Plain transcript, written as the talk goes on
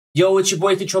Yo, it's your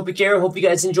boy Contropic here. Hope you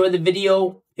guys enjoyed the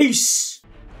video. Peace!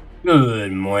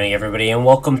 Good morning, everybody, and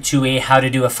welcome to a how to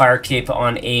do a fire cape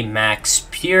on a Max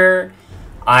Pure.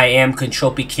 I am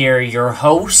Contropic here, your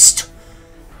host.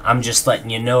 I'm just letting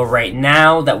you know right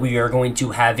now that we are going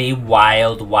to have a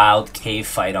wild cave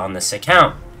fight on this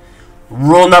account.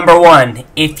 Rule number 1,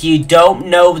 if you don't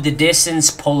know the distance,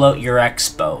 pull out your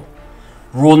Expo.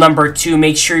 Rule number 2,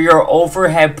 make sure your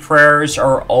overhead prayers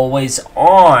are always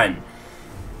on.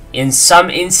 In some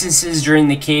instances during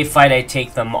the cave fight, I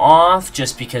take them off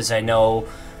just because I know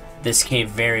this cave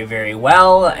very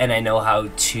well, and I know how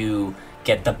to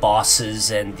get the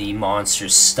bosses and the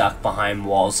monsters stuck behind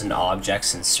walls and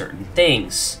objects and certain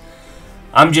things.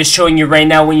 I'm just showing you right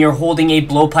now when you're holding a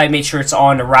blowpipe, make sure it's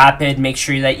on rapid, make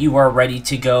sure that you are ready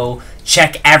to go,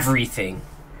 check everything.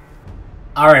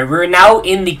 Alright, we're now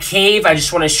in the cave. I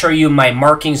just want to show you my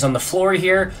markings on the floor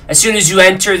here. As soon as you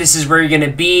enter, this is where you're going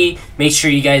to be. Make sure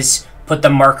you guys put the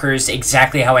markers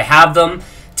exactly how I have them.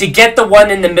 To get the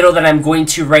one in the middle that I'm going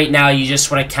to right now, you just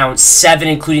want to count 7,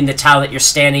 including the tile that you're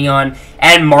standing on,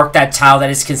 and mark that tile that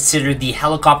is considered the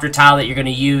helicopter tile that you're going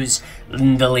to use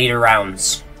in the later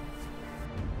rounds.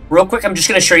 Real quick, I'm just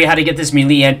going to show you how to get this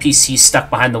melee NPC stuck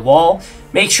behind the wall.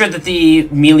 Make sure that the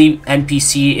melee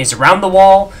NPC is around the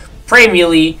wall. Pray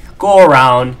melee, go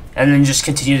around, and then just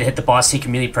continue to hit the boss, take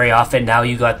your melee pray off, and now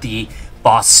you got the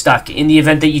boss stuck. In the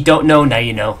event that you don't know, now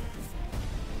you know.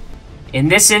 In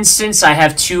this instance, I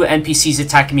have 2 NPCs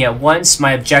attacking me at once.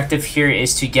 My objective here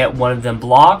is to get one of them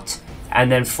blocked, and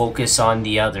then focus on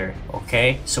the other,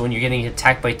 okay? So when you're getting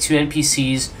attacked by 2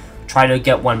 NPCs, try to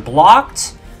get one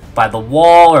blocked by the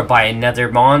wall or by another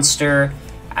monster,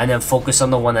 and then focus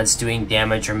on the one that's doing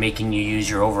damage or making you use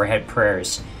your overhead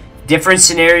prayers. Different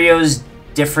scenarios,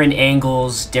 different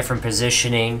angles, different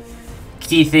positioning.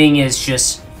 Key thing is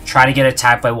just try to get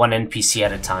attacked by one NPC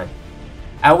at a time.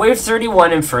 At wave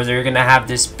 31 and further, you're going to have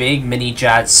this big mini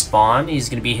Jad spawn. He's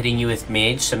going to be hitting you with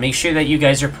mage, so make sure that you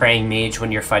guys are praying mage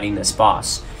when you're fighting this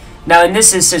boss. Now in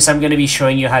this instance, I'm going to be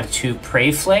showing you how to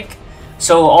pray flick.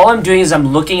 So all I'm doing is I'm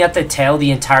looking at the tail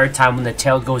the entire time. When the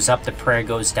tail goes up, the prayer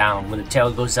goes down. When the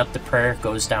tail goes up, the prayer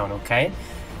goes down, okay?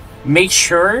 Make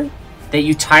sure that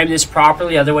you time this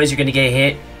properly, otherwise you're going to get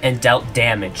hit and dealt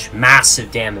damage, massive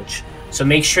damage. So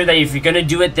make sure that if you're going to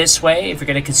do it this way, if you're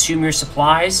going to consume your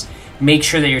supplies, make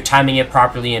sure that you're timing it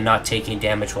properly and not taking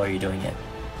damage while you're doing it.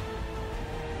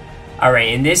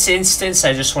 Alright, in this instance,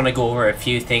 I just want to go over a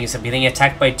few things. I'm getting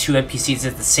attacked by 2 NPCs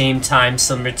at the same time,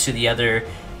 similar to the other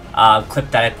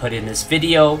clip that I put in this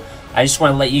video. I just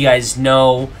want to let you guys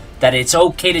know that it's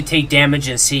okay to take damage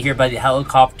and see here by the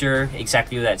helicopter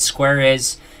exactly where that square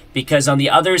is. Because on the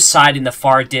other side, in the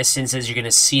far distance, as you're going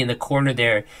to see in the corner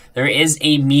there, there is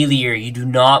a meteor. You do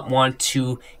not want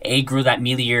to aggro that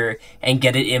meteor and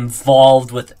get it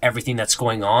involved with everything that's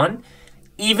going on.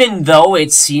 Even though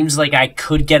it seems like I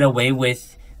could get away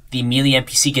with the melee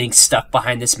NPC getting stuck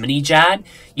behind this mini Jad,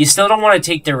 you still don't want to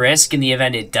take the risk in the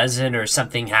event it doesn't or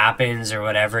something happens or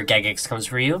whatever, Gegex comes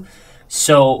for you.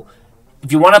 So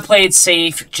if you want to play it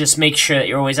safe, just make sure that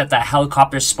you're always at that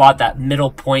helicopter spot, that middle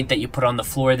point that you put on the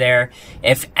floor there.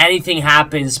 If anything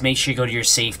happens, make sure you go to your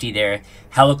safety there.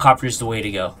 Helicopter is the way to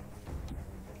go.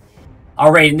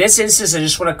 Alright, in this instance, I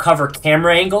just want to cover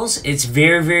camera angles. It's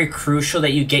very crucial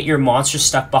that you get your monster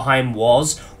stuck behind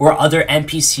walls or other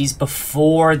NPCs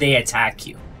before they attack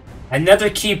you. Another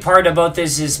key part about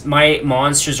this is my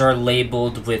monsters are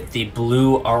labeled with the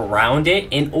blue around it.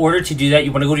 In order to do that,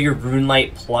 you want to go to your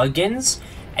RuneLite plugins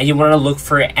and you want to look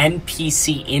for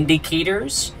NPC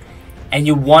indicators, and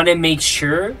you want to make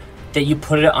sure that you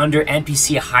put it under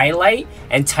NPC highlight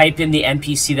and type in the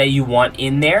NPC that you want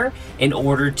in there in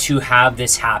order to have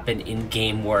this happen in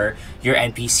game where your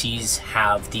NPCs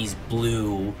have these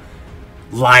blue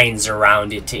lines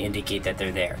around it to indicate that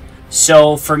they're there.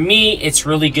 So for me, it's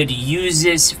really good to use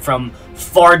this from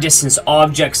far distance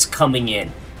objects coming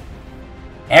in.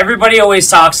 Everybody always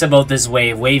talks about this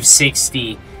wave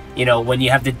 60, you know, when you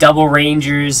have the double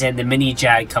rangers and the mini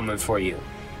Jad coming for you.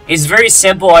 It's very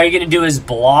simple. All you're going to do is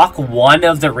block one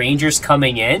of the rangers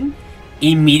coming in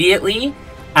immediately,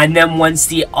 and then once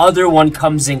the other one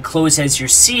comes in close as you're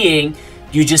seeing,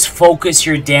 you just focus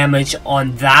your damage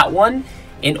on that one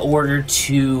in order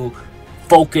to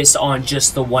focus on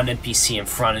just the one NPC in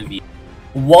front of you.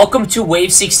 Welcome to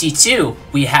wave 62.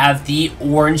 We have the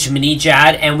orange mini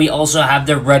Jad, and we also have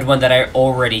the red one that I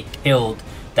already killed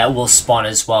that will spawn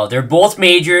as well. They're both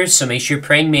majors, so make sure you're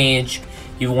praying mage.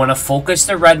 You want to focus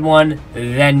the red one,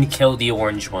 then kill the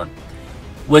orange one.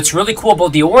 What's really cool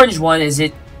about the orange one is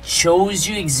it shows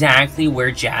you exactly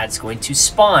where Jad's going to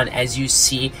spawn. As you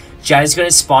see, Jad's going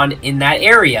to spawn in that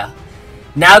area.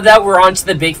 Now that we're on to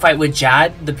the big fight with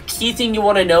Jad, the key thing you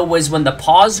want to know was when the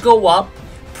paws go up,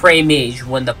 pray mage.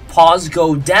 When the paws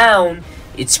go down,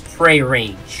 it's pray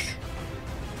range.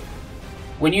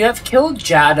 When you have killed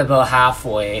Jad about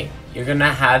halfway, you're going to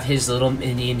have his little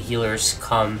minion healers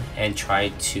come and try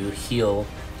to heal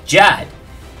Jad.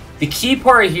 The key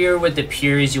part here with the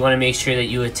Pure is you want to make sure that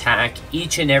you attack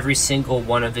each and every single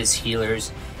one of his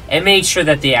healers and make sure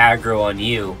that they aggro on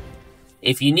you.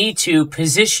 If you need to,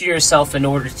 position yourself in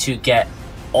order to get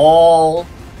all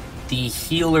the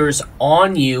healers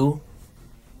on you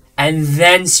and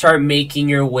then start making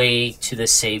your way to the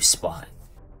safe spot.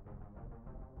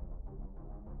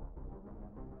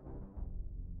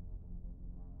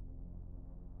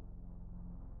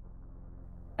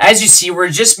 As you see, we're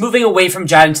just moving away from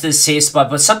Jad into the safe spot,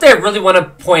 but something I really want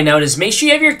to point out is make sure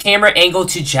you have your camera angled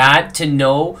to Jad to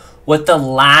know what the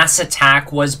last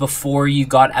attack was before you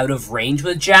got out of range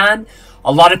with Jad.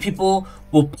 A lot of people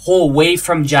will pull away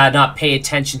from Jad, not pay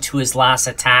attention to his last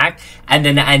attack, and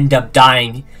then end up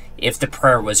dying if the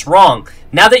prayer was wrong.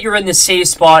 Now that you're in the safe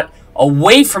spot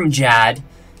away from Jad,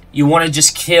 you want to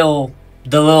just kill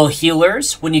the little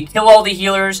healers. When you kill all the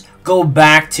healers, go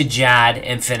back to Jad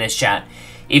and finish Jad.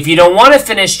 If you don't want to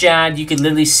finish Jad, you can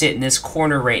literally sit in this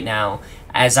corner right now,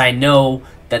 as I know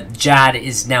that Jad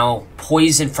is now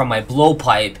poisoned from my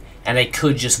blowpipe, and I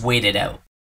could just wait it out.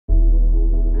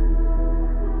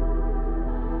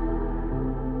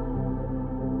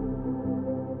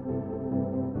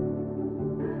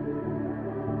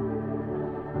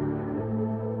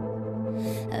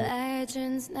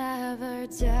 Legends never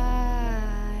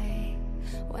die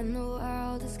when the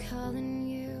world is calling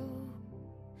you.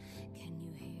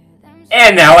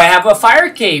 And now I have a fire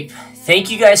cape. Thank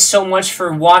you guys so much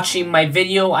for watching my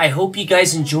video. I hope you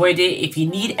guys enjoyed it. If you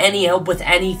need any help with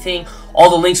anything, all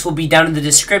the links will be down in the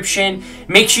description.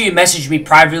 Make sure you message me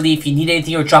privately if you need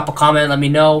anything, or drop a comment, let me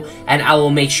know, and I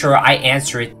will make sure I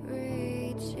answer it.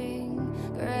 Reaching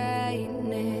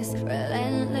greatness,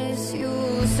 relentless,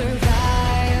 you survive.